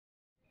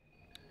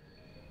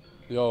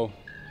Yo,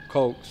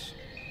 KOAX,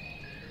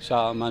 shout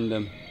out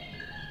MANDEM.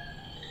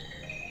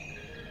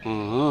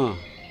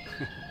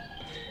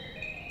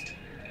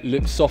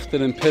 Lips softer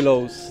than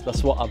pillows,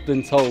 that's what I've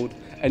been told.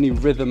 Any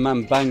rhythm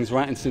man bangs,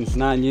 writing since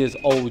 9 years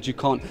old. You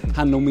can't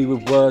handle me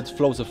with words,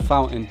 flows of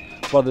fountain.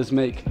 Brothers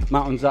make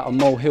mountains out of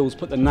molehills,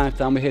 put the knife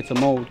down, we're here to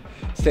mold.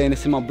 Saying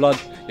this in my blood,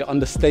 you're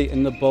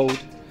understating the bold.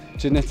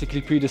 Genetically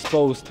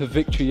predisposed to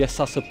victory, yes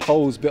I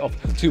suppose. Bit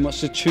of too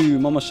much to chew,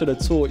 mama should have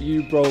taught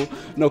you, bro.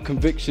 No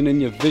conviction in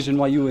your vision,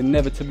 why you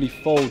inevitably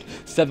fold.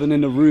 7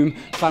 in the room,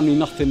 family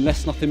nothing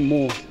less, nothing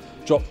more.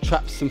 Drop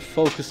traps and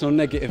focus on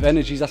negative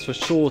energies, that's for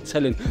sure.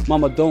 Telling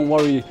mama don't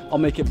worry, I'll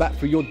make it back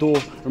through your door.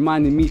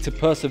 Reminding me to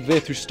persevere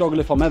through struggle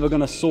if I'm ever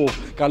gonna soar.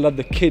 Gotta love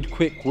the kid,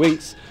 quick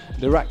winks,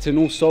 they're acting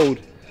all sold.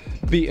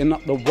 Beating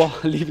up the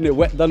what, leaving it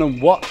wet done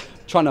and what?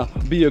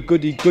 Tryna be a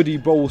goody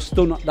bro,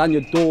 still knock down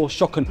your door.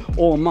 Shocking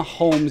all my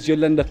homes,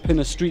 you'll end up in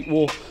a street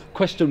war.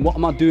 Question, what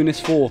am I doing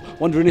this for?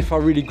 Wondering if I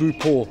really grew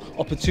poor.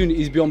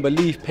 Opportunities beyond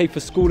belief, pay for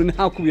school and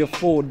how can we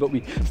afford? But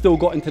we still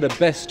got into the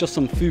best, just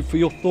some food for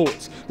your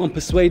thoughts. Mum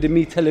persuaded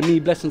me, telling me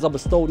blessings I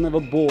bestowed,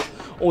 never bought.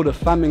 All the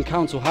famine,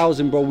 council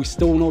housing, bro, we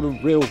still know the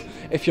real.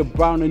 If you're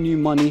brown and new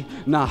money,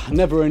 nah,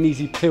 never an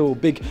easy pill.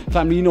 Big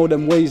family, you know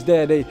them ways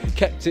there, they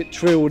kept it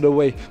trilled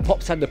away.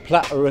 Pops had the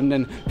platter and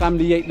then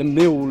family ate the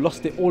meal.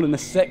 Lost it all in a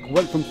sec,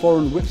 went from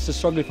foreign whips to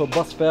struggling for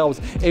bus fare. I was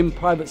in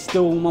private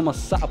still, mama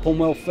sat up on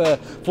welfare.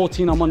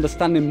 14, I'm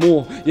understanding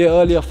more. Yeah,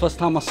 earlier, first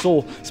time I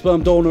saw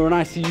sperm donor and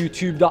ICU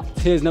tubed up,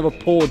 tears never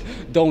poured.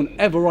 Don't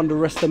ever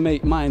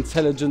underestimate my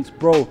intelligence,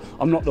 bro.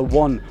 I'm not the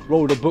one.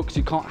 Roll the books,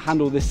 you can't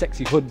handle this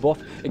sexy hood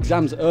boff.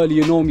 Exams early,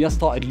 you know me, I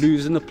started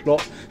losing the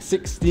plot.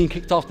 16,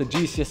 kicked after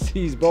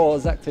GCSEs, bro, I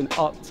was acting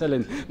up,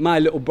 telling my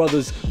little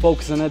brothers,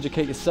 focus and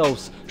educate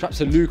yourselves.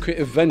 Trap's a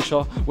lucrative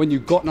venture when you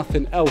got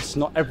nothing else.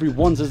 Not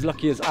everyone's as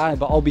lucky as I,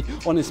 but I'll be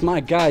honest, my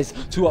guys,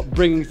 2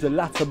 upbringings, the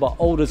latter, but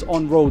olders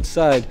on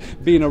roadside.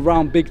 Being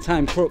around big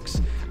time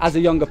crooks, as a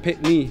younger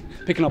pit me,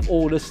 picking up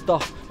all the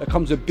stuff that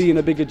comes with being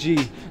a bigger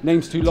G.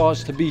 Names too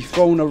large to be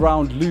thrown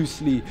around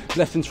loosely.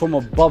 Blessings from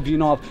above, you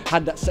know, I've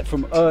had that set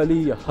from early,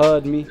 you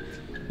heard me.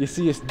 You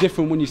see, it's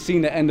different when you've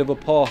seen the end of a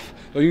path.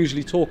 I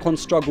usually talk on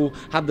struggle,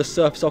 have the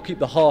surface, I'll keep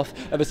the half.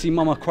 Ever see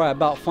mama cry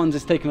about funds,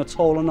 it's taking a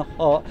toll on the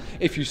heart.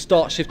 If you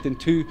start shifting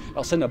too,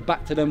 I'll send her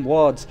back to them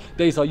wards.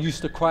 Days I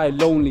used to cry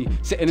lonely,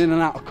 sitting in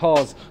and out of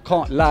cars.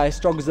 Can't lie,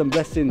 struggles and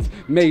blessings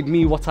made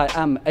me what I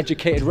am.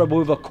 Educated rebel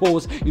with a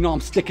cause, you know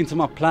I'm sticking to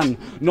my plan.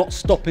 Not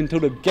stopping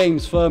till the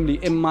game's firmly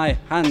in my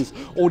hands.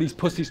 All these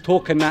pussies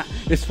talking that,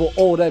 it's for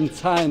all them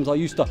times I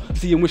used to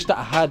see and wish that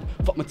I had.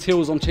 Fuck my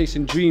tills, I'm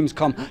chasing dreams,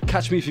 come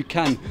catch me if you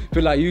can.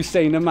 Feel like you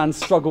saying a man's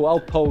struggle, I'll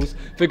pose.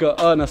 Figure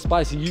earn a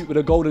spicy youth with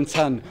a golden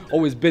tan.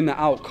 Always been the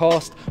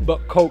outcast,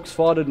 but KOAX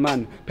fathered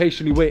man.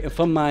 Patiently waiting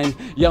for mine,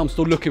 yeah I'm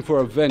still looking for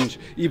revenge.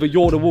 Either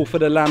you're the wolf or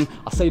the lamb,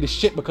 I say this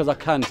shit because I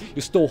can.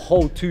 You still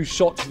hold 2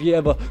 shots if you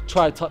ever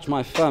try to touch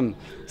my fam.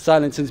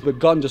 Silencing's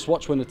begun, just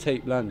watch when the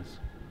tape lands.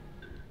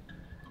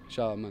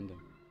 Shout out MANDEM.